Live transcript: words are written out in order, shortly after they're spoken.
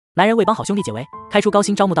男人为帮好兄弟解围，开出高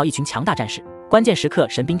薪招募到一群强大战士，关键时刻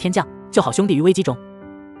神兵天降，救好兄弟于危机中。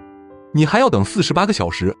你还要等48个小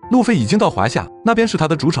时，路飞已经到华夏，那边是他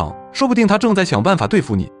的主场，说不定他正在想办法对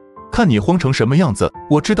付你。看你慌成什么样子，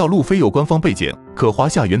我知道路飞有官方背景，可华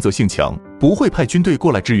夏原则性强，不会派军队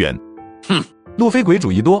过来支援。哼，路飞鬼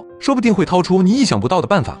主意多，说不定会掏出你意想不到的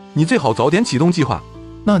办法，你最好早点启动计划。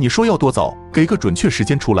那你说要多早？给个准确时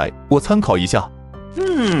间出来，我参考一下。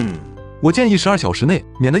我建议12小时内，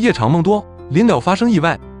免得夜长梦多，临了发生意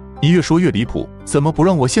外。你越说越离谱，怎么不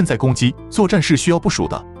让我现在攻击？作战是需要部署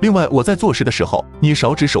的。另外，我在做事的时候，你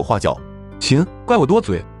少指手画脚。秦，怪我多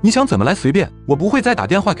嘴，你想怎么来随便，我不会再打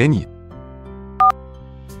电话给你。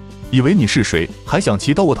以为你是谁，还想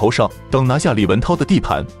骑到我头上？等拿下李文涛的地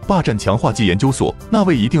盘，霸占强化技研究所，那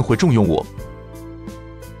位一定会重用我。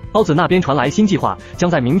刀子那边传来新计划，将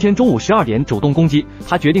在明天中午12点主动攻击，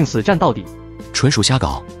他决定死战到底。纯属瞎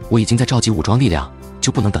搞，我已经在召集武装力量，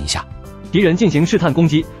就不能等一下？敌人进行试探攻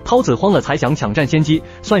击，涛子慌了才想抢占先机，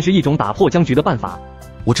算是一种打破僵局的办法。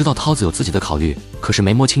我知道涛子有自己的考虑，可是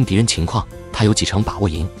没摸清敌人情况，他有几成把握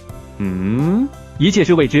赢？一切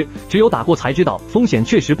是未知，只有打过才知道，风险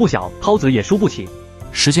确实不小，涛子也输不起。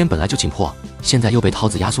时间本来就紧迫，现在又被涛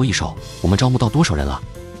子压缩一手，我们招募到多少人了？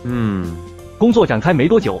工作展开没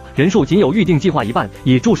多久，人数仅有预定计划一半，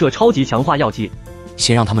已注射超级强化药剂。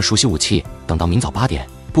先让他们熟悉武器，等到明早8点，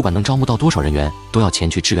不管能招募到多少人员，都要前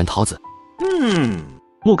去支援涛子。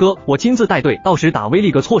陆哥，我亲自带队，到时打威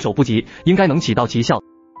力个措手不及，应该能起到奇效。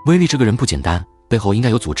威力这个人不简单，背后应该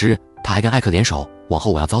有组织，他还跟艾克联手，往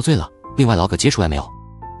后我要遭罪了。另外老葛接出来没有？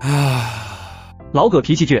老葛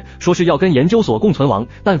脾气倔，说是要跟研究所共存亡，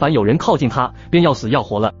但凡有人靠近他，便要死要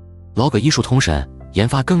活了。老葛医术通神，研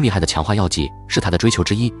发更厉害的强化药剂是他的追求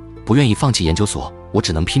之一，不愿意放弃研究所，我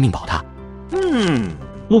只能拼命保他。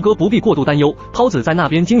陆哥不必过度担忧，涛子在那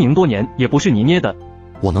边经营多年，也不是你捏的。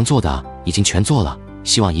我能做的已经全做了，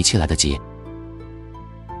希望一切来得及。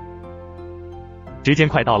时间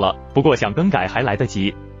快到了，不过想更改还来得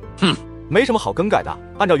及。没什么好更改的，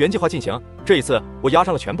按照原计划进行。这一次我压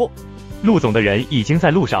上了全部。陆总的人已经在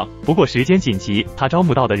路上，不过时间紧急，他招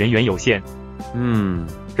募到的人员有限。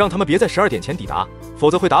让他们别在12点前抵达，否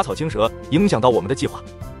则会打草惊蛇，影响到我们的计划。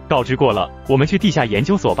告知过了，我们去地下研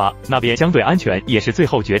究所吧，那边相对安全，也是最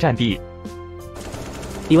后决战地。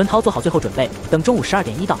李文涛做好最后准备，等中午12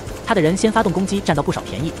点1到，他的人先发动攻击，占到不少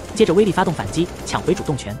便宜，接着威力发动反击，抢回主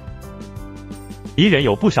动权。敌人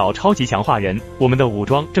有不少超级强化人，我们的武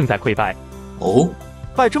装正在溃败。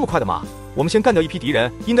败这么快的吗？我们先干掉一批敌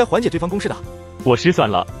人，应该缓解对方攻势的。我失算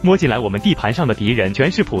了，摸进来我们地盘上的敌人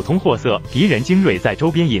全是普通货色，敌人精锐在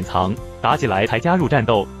周边隐藏，打起来才加入战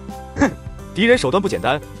斗。敌人手段不简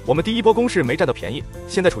单，我们第一波攻势没占到便宜，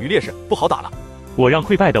现在处于劣势，不好打了。我让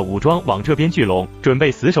溃败的武装往这边聚拢，准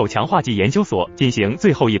备死守强化技研究所，进行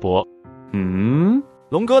最后一搏。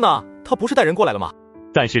龙哥呢？他不是带人过来了吗？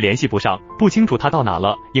暂时联系不上，不清楚他到哪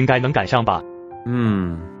了，应该能赶上吧。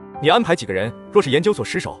你安排几个人，若是研究所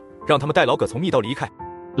失守，让他们带老葛从密道离开。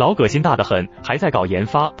老葛心大得很，还在搞研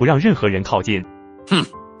发，不让任何人靠近。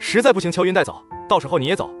实在不行敲晕带走，到时候你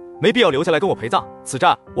也走，没必要留下来跟我陪葬，此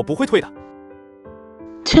战我不会退的。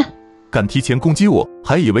切，敢提前攻击我，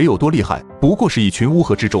还以为有多厉害，不过是一群乌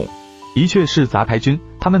合之众。的确是杂牌军，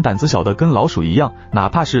他们胆子小的跟老鼠一样，哪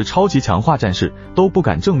怕是超级强化战士都不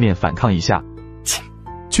敢正面反抗一下。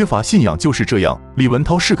缺乏信仰就是这样。李文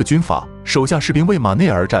涛是个军阀，手下士兵为马内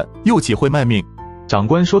而战，又岂会卖命？长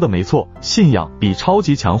官说的没错，信仰比超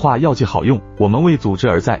级强化药剂好用。我们为组织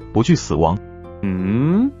而在，不惧死亡。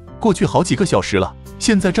过去好几个小时了，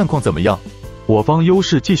现在战况怎么样？我方优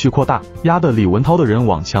势继续扩大，压得李文涛的人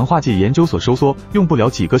往强化技研究所收缩，用不了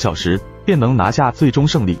几个小时便能拿下最终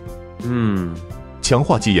胜利。强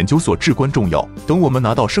化技研究所至关重要，等我们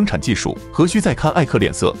拿到生产技术，何须再看艾克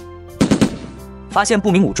脸色？发现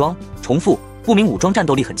不明武装，重复，不明武装战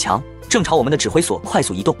斗力很强，正朝我们的指挥所快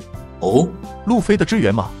速移动。路飞的支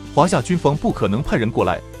援吗？华夏军方不可能派人过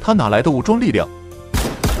来，他哪来的武装力量？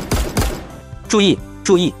注意，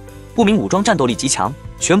不明武装战斗力极强，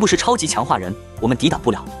全部是超级强化人，我们抵挡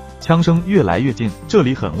不了。枪声越来越近，这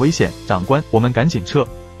里很危险，长官，我们赶紧撤。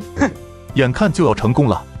眼看就要成功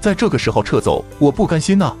了，在这个时候撤走，我不甘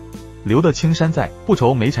心呐。留得青山在，不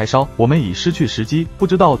愁没柴烧。我们已失去时机，不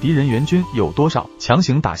知道敌人援军有多少，强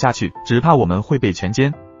行打下去，只怕我们会被全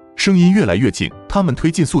歼。声音越来越近，他们推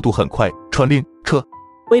进速度很快，传令撤。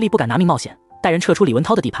威力不敢拿命冒险，带人撤出李文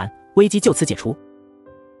涛的地盘，危机就此解除。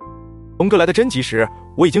龙哥来的真及时，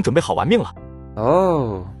我已经准备好玩命了。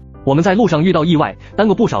我们在路上遇到意外，耽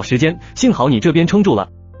搁不少时间，幸好你这边撑住了。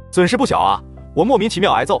损失不小啊，我莫名其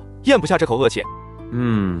妙挨揍，咽不下这口恶气。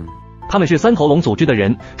他们是三头龙组织的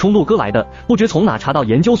人，冲路哥来的，不知从哪查到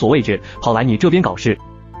研究所位置，跑来你这边搞事。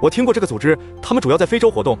我听过这个组织，他们主要在非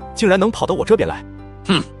洲活动，竟然能跑到我这边来。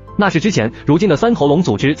那是之前，如今的三头龙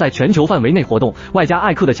组织在全球范围内活动，外加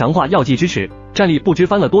艾克的强化药剂支持，战力不知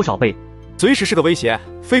翻了多少倍，随时是个威胁。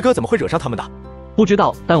飞哥怎么会惹上他们的？不知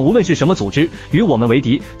道，但无论是什么组织，与我们为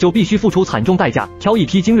敌，就必须付出惨重代价。挑一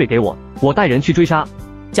批精锐给我，我带人去追杀。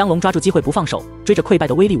江龙抓住机会不放手，追着溃败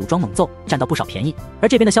的威力武装猛揍，占到不少便宜。而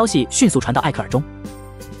这边的消息迅速传到艾克耳中。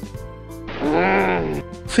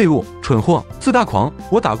废物，蠢货，自大狂！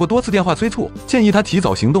我打过多次电话催促，建议他提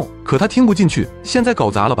早行动，可他听不进去，现在搞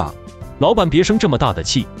砸了吧？老板别生这么大的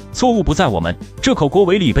气，错误不在我们，这口锅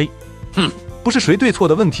为你背。不是谁对错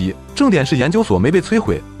的问题，重点是研究所没被摧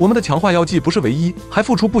毁，我们的强化药剂不是唯一，还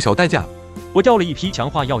付出不小代价。我调了一批强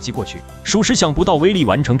化药剂过去，属实想不到威力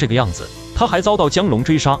玩成这个样子，他还遭到江龙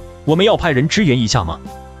追杀，我们要派人支援一下吗？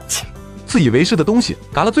自以为是的东西，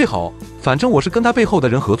打了最好，反正我是跟他背后的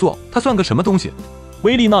人合作，他算个什么东西？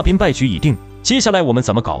威力那边败局已定，接下来我们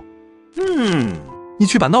怎么搞？你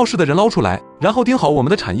去把闹事的人捞出来，然后盯好我们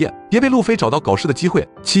的产业，别被路飞找到搞事的机会，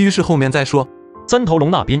其余事后面再说。三头龙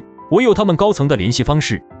那边我有他们高层的联系方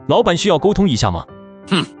式，老板需要沟通一下吗？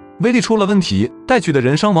威力出了问题，带去的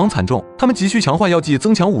人伤亡惨重，他们急需强化药剂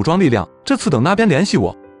增强武装力量，这次等那边联系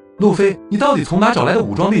我。路飞，你到底从哪找来的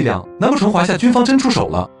武装力量？难不成华夏军方真出手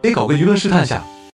了？得搞个舆论试探下。